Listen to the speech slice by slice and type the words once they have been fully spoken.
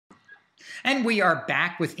And we are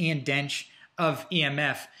back with Ian Dench of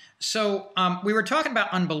EMF. So we were talking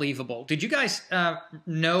about Unbelievable. Did you guys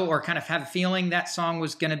know or kind of have a feeling that song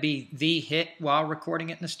was going to be the hit while recording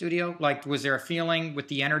it in the studio? Like, was there a feeling with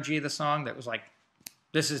the energy of the song that was like,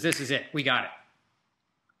 this is it, we got it?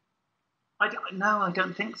 No, I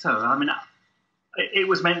don't think so. I mean, it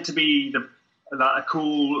was meant to be a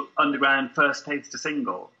cool underground first taste of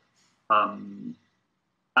single. And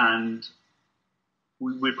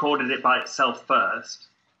we recorded it by itself first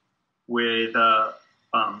with a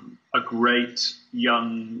great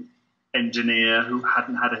young engineer who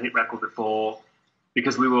hadn't had a hit record before,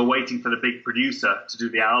 because we were waiting for the big producer to do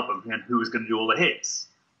the album and who was going to do all the hits.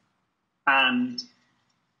 And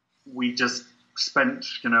we just spent,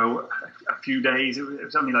 a few days. It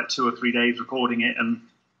was only like 2 or 3 days recording it, and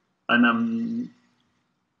I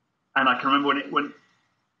can remember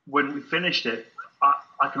when we finished it, I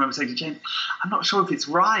can remember saying to James, "I'm not sure if it's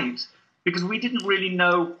right," because we didn't really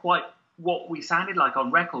know quite what we sounded like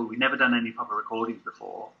on record. We'd never done any proper recordings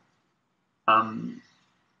before,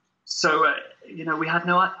 so we had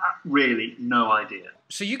really no idea.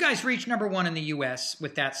 So you guys reached #1 in the U.S.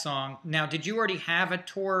 with that song. Now, did you already have a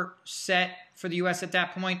tour set for the U.S. at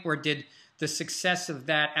that point, or did the success of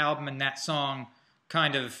that album and that song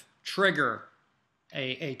kind of trigger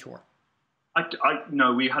a tour?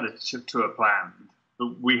 No, we had a tour planned.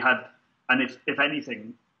 But we had, and if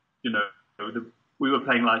anything, we were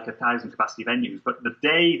playing like 1,000 capacity venues. But the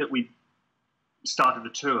day that we started the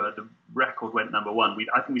tour, the record went #1.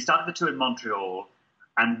 I think we started the tour in Montreal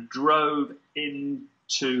and drove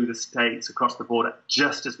into the States across the border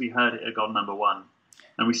just as we heard it had gone #1.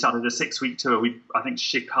 And we started a 6-week tour. I think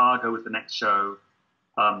Chicago was the next show.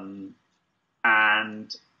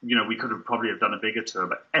 And, we could have probably have done a bigger tour,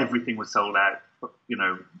 but everything was sold out,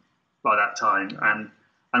 by that time.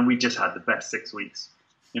 And we just had the best 6 weeks.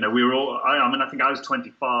 We were all, I think I was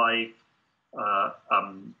 25,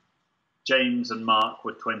 James and Mark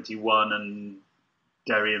were 21, and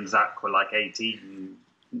Derry and Zach were like 18,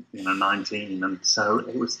 19. And so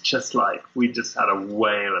it was just like, we just had a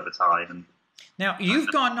whale of a time. Now,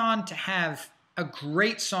 you've gone on to have a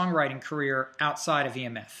great songwriting career outside of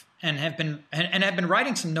EMF and have been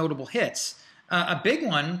writing some notable hits. A big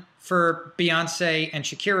one for Beyonce and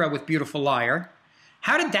Shakira with Beautiful Liar.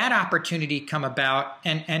 How did that opportunity come about?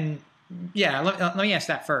 And yeah, let me ask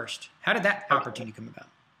that first. How did that opportunity come about?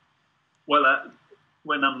 Well,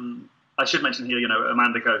 when I should mention here,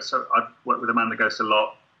 Amanda Ghost. So I've worked with Amanda Ghost a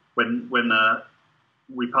lot. When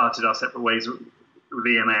we parted our separate ways with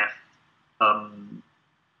EMF,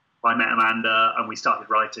 I met Amanda and we started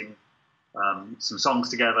writing some songs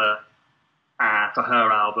together for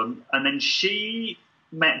her album. And then she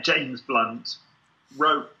met James Blunt,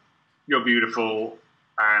 wrote You're Beautiful,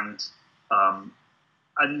 and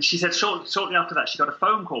she said shortly after that she got a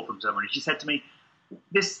phone call from someone. She said to me,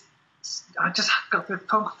 I just got a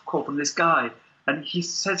phone call from this guy, and he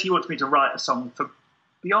says he wants me to write a song for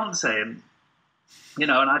Beyonce, and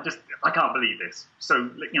and I can't believe this. So,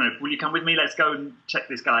 will you come with me? Let's go and check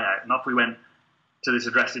this guy out. And off we went to this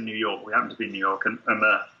address in New York. We happened to be in New York, and it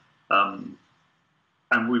was,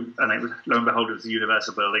 lo and behold, it was the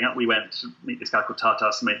Universal building. Up we went to meet this guy called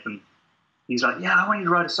Tata Smith, and he's like, "Yeah, I want you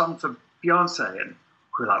to write a song for Beyonce." And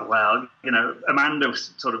we're like, "Well, Amanda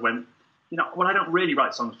sort of went, well, I don't really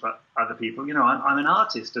write songs for other people. I'm an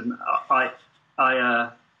artist, and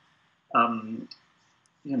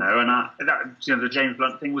the James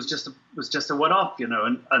Blunt thing was just a one-off,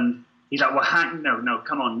 and he's like, well, no,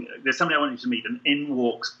 come on, there's somebody I want you to meet, and in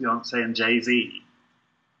walks Beyonce and Jay-Z,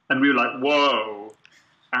 and we were like, whoa,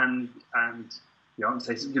 and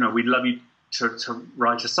Beyonce said, we'd love you to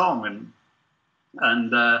write a song,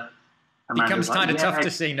 and becomes kind of tough to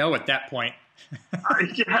say no at that point. But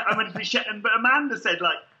Amanda said,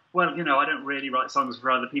 like, well, I don't really write songs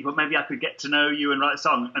for other people. Maybe I could get to know you and write a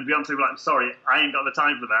song. And Beyonce was like, I'm sorry, I ain't got the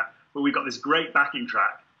time for that. But we've got this great backing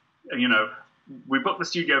track. And, we booked the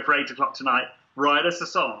studio for 8 o'clock tonight. Write us a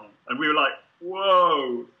song. And we were like,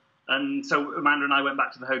 whoa. And so Amanda and I went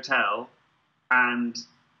back to the hotel and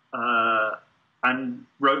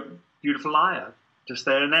wrote Beautiful Liar just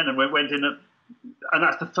there and then. And we went in. And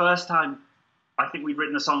that's the first time I think we'd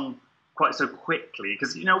written a song quite so quickly,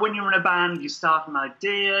 because when you're in a band, you start an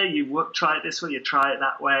idea, you try it this way, you try it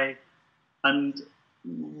that way, and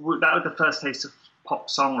that was the first taste of pop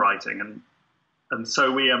songwriting, and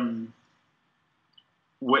so we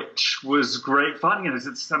which was great fun.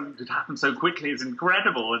 It's something that happened so quickly, it's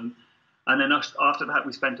incredible, and then after that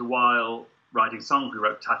we spent a while writing songs. We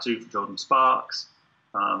wrote Tattoo for Jordan Sparks,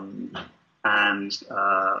 and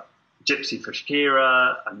Gypsy for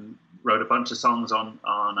Shakira, and wrote a bunch of songs on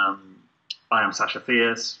I Am Sasha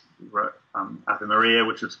Fierce. We wrote Ave Maria,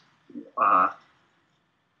 which was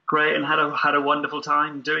great, and had a wonderful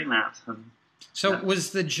time doing that. And, so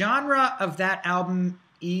was the genre of that album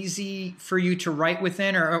easy for you to write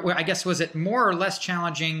within, or I guess was it more or less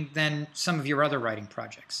challenging than some of your other writing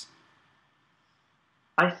projects?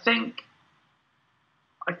 I think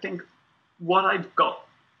what I've got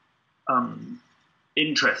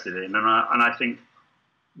interested in, and I think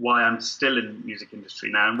why I'm still in the music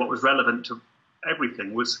industry now, and what was relevant to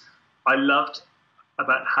everything, was I loved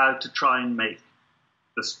about how to try and make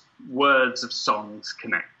the words of songs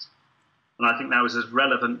connect. And I think that was as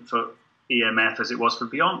relevant for EMF as it was for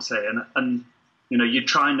Beyonce. And you know, you're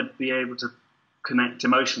trying to be able to connect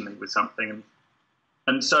emotionally with something.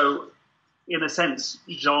 And so, in a sense,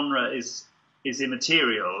 genre is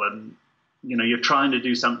immaterial. And, you know, you're trying to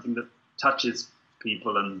do something that touches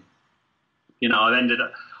people. And, you know,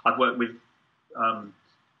 I've worked with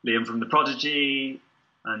Liam from The Prodigy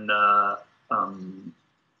and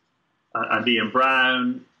Ian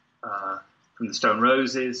Brown from the Stone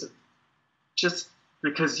Roses, just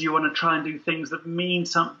because you want to try and do things that mean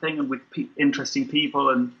something and with interesting people,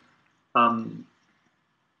 and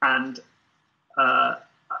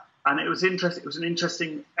it was interesting. It was an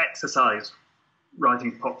interesting exercise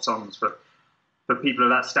writing pop songs for people of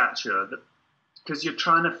that stature, because you're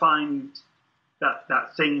trying to find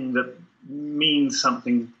that thing that means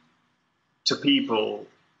something to people,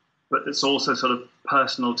 but that's also sort of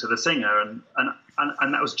personal to the singer, and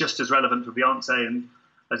that was just as relevant for Beyonce and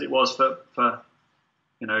as it was for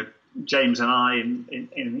you know, James and I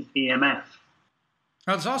in EMF.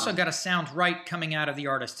 Well, it's also got to sound right coming out of the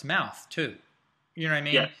artist's mouth too. You know what I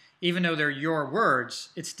mean? Yeah. Even though they're your words,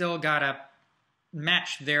 it's still got to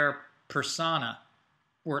match their persona,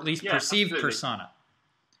 or at least perceived absolutely. Persona.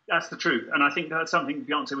 That's the truth, and I think that's something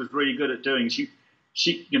Beyonce was really good at doing. She'd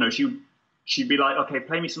be like, okay,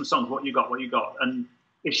 play me some songs. What you got? And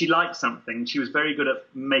if she liked something, she was very good at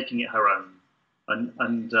making it her own. And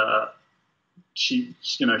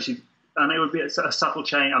it would be a subtle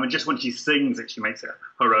change. I mean, just when she sings it, she makes it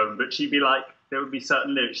her own. But she'd be like, there would be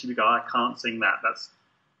certain lyrics she'd be go, I can't sing that. That's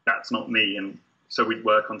not me. And so we'd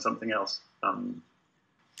work on something else.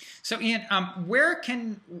 So Ian, where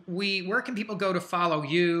can people go to follow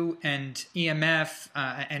you and EMF?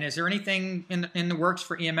 And is there anything in the works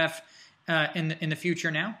for EMF in the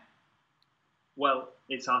future now? Well,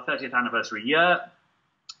 it's our 30th anniversary year.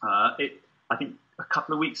 I think a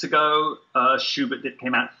couple of weeks ago, Schubert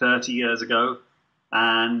came out 30 years ago,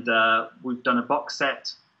 and we've done a box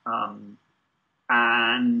set. And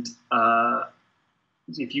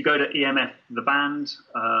if you go to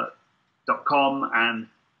emftheband.com and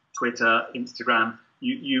Twitter, Instagram,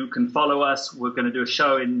 you can follow us. We're going to do a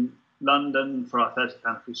show in London for our 30th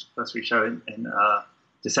anniversary show in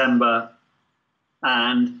December,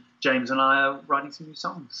 and James and I are writing some new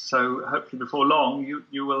songs. So hopefully before long,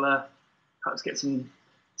 you will perhaps get some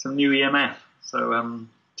new EMF. So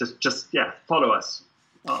just follow us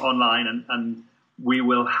online, and we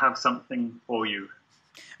will have something for you.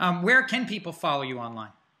 Where can people follow you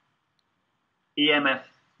online?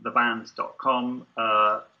 emftheband.com,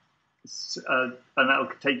 and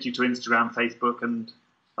that'll take you to Instagram, Facebook,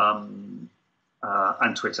 and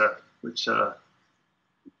Twitter, which to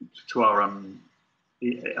our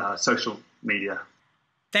social media.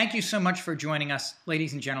 Thank you so much for joining us,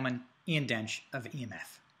 ladies and gentlemen. Ian Dench of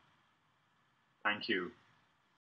EMF. Thank you.